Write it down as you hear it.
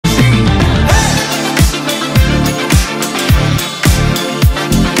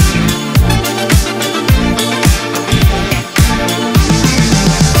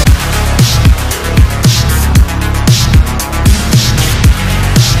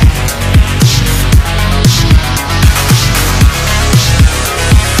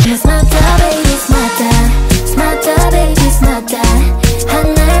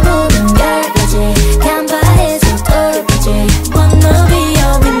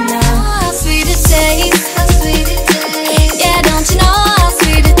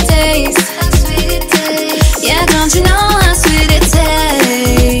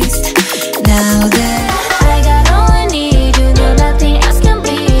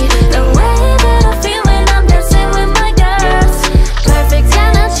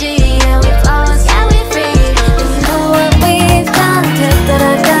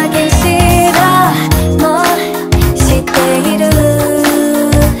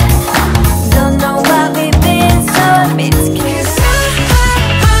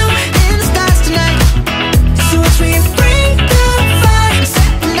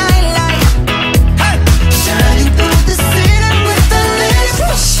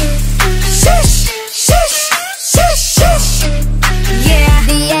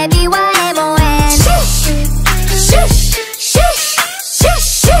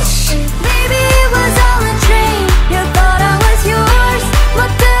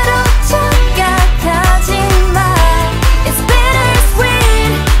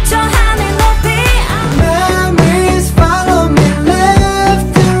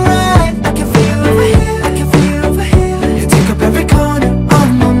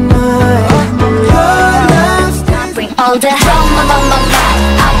all the drama on my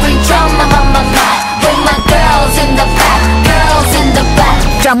mind. I bring drama on my mind. With my girls in the back, girls in the back.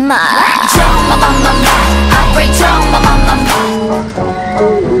 Drama, drama on my mind. I bring drama on my mind.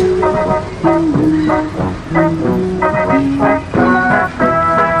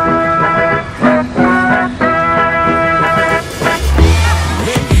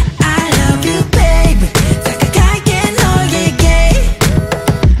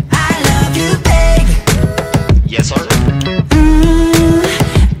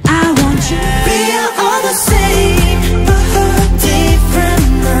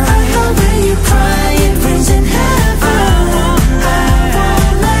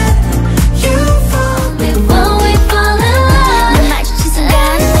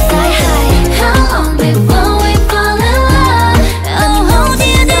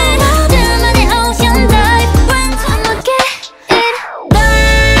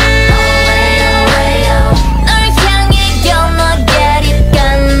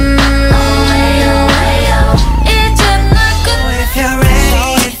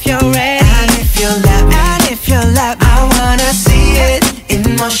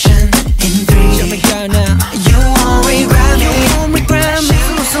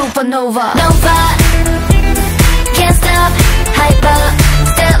 Nova, can't stop, hyper,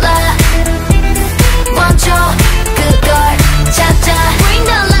 stellar. Want you, good girl, cha-cha. Bring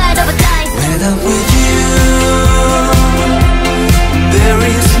the light of a dice. When I'm with you, there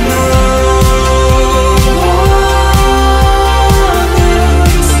is no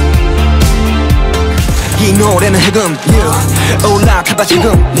이 노래는 해금, yeah. 올라타봐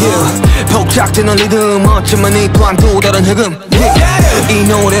지금, yeah. 폭삭되는 리듬 어쩌면 이 또한 또 다른 해금, yeah. 이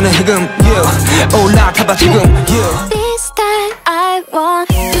노래는 해금, yeah. 올라타봐 지금, yeah. This time I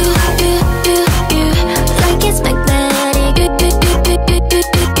want you, like it's magnetic.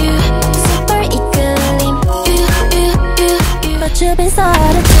 Super 이끌림, but you've been so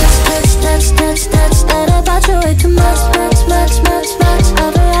out of touch. Thought about you way too much.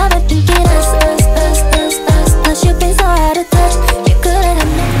 I've been thinking us. You've been so out of touch. You couldn't have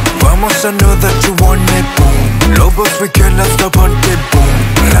known. Vamos, I know that you want it, boom. Lovers, we cannot stop on it, boom.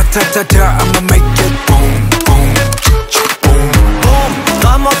 La-ta-ta-ta, I'ma make it boom, boom, boom, boom.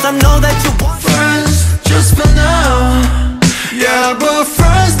 Vamos, I know that you want friends, just for now. Yeah, but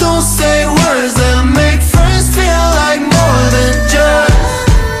friends don't say words that make friends feel like more than just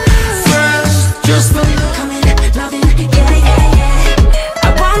friends, just for now. Come in, loving, yeah. I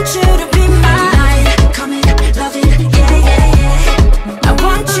want you to be mine. Come in, loving, yeah. I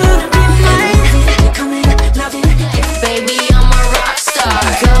want you to be mine. Come in, loving, baby, I'm a rock star.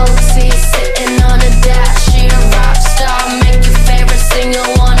 Gold teeth sitting on a dash. She a rock star. Make your favorite singer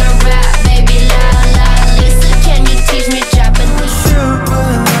wanna rap. Baby, la la, listen, can you teach me Japanese? Super,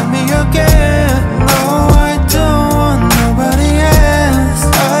 love me again. Oh, I don't want nobody else.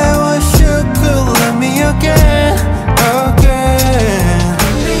 I wish you could love me again, again.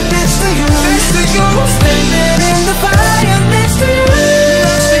 Next to you, standing in the fire next to you,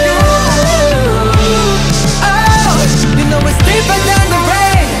 Oh, you know it's deeper than the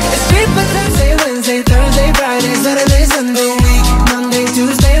rain. It's deeper than Wednesday, Thursday, Friday, Saturday, Sunday, week. Monday,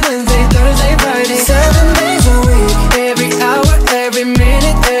 Tuesday, Wednesday, Thursday, Friday, 7 days a week. Every hour, every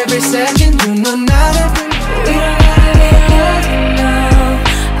minute, every second. You know not every. We don't gotta be alone, no.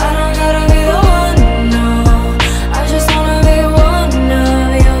 I don't gotta be the one, no. I just wanna be one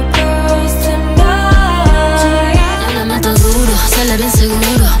of your girls tonight. Ya no meto duro, sale bien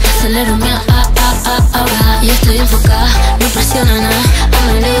seguro. Acelero, ahora. Y estoy enfocada, no presiona nada. I'm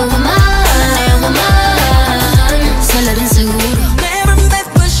in love with my